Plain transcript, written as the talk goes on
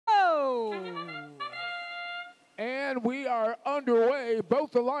And we are underway.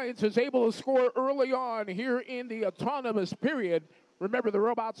 Both alliances able to score early on here in the autonomous period. Remember, the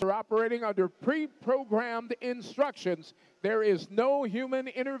robots are operating under pre-programmed instructions. There is no human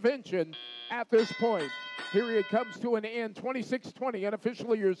intervention at this point. Period comes to an end, 26-20.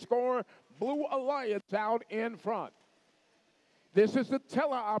 Unofficially, your score, Blue Alliance out in front. This is the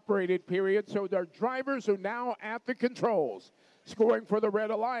teleoperated period, so their drivers are now at the controls. Scoring for the Red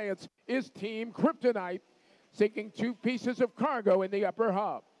Alliance is Team Kryptonite, seeking 2 pieces of cargo in the upper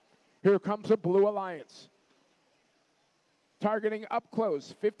hub. Here comes the Blue Alliance. Targeting up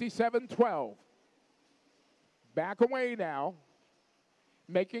close, 57-12. Back away now.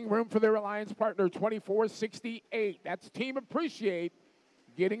 Making room for their alliance partner, 24-68. That's Team Appreciate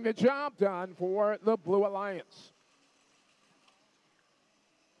getting the job done for the Blue Alliance.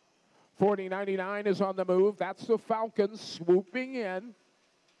 4099 is on the move. That's the Falcons swooping in.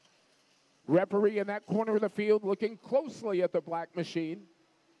 Referee in that corner of the field looking closely at the black machine.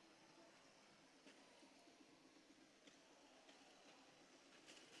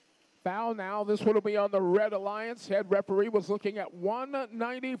 Foul now. This one will be on the Red Alliance. Head referee was looking at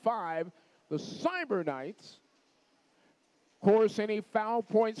 195. The Cyber Knights. Of course, any foul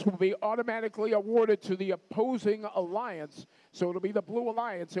points will be automatically awarded to the opposing alliance. So it'll be the Blue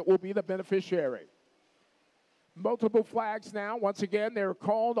Alliance. It will be the beneficiary. Multiple flags now. Once again, they're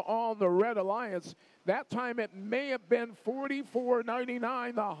called on the Red Alliance. That time it may have been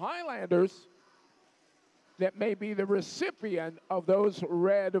 44-99, the Highlanders, that may be the recipient of those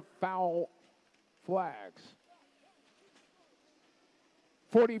red foul flags.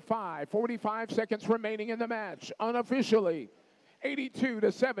 45 seconds remaining in the match. Unofficially,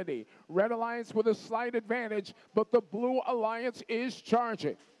 82-70. Red Alliance with a slight advantage, but the Blue Alliance is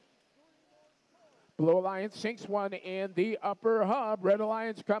charging. Blue Alliance sinks one in the upper hub. Red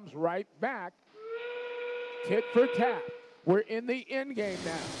Alliance comes right back. Tit for tat. We're in the end game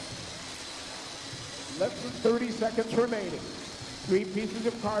now. Less than 30 seconds remaining. 3 pieces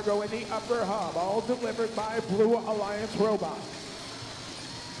of cargo in the upper hub, all delivered by Blue Alliance robots.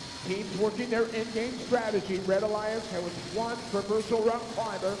 Teams working their in-game strategy. Red Alliance has 1 traversal run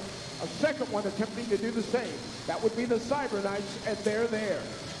climber, a second one attempting to do the same. That would be the Cyber Knights, and they're there.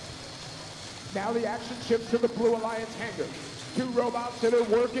 Now the action shifts to the Blue Alliance hangar. 2 robots that are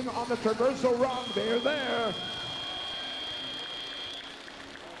working on the traversal run. They're there.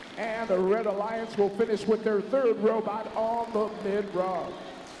 And the Red Alliance will finish with their 3rd robot on the mid-run.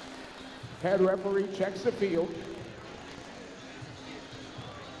 Head referee checks the field.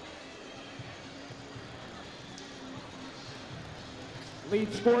 Lead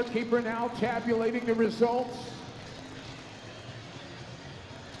scorekeeper now tabulating the results.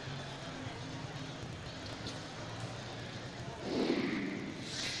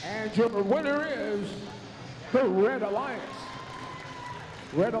 And your winner is the Red Alliance.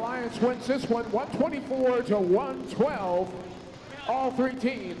 Red Alliance wins this one, 124-112. All 3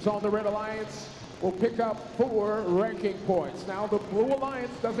 teams on the Red Alliance will pick up 4 ranking points. Now the Blue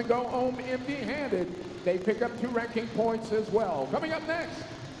Alliance doesn't go home empty-handed. They pick up 2 ranking points as well. Coming up next,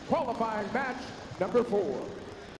 qualifying match number 4.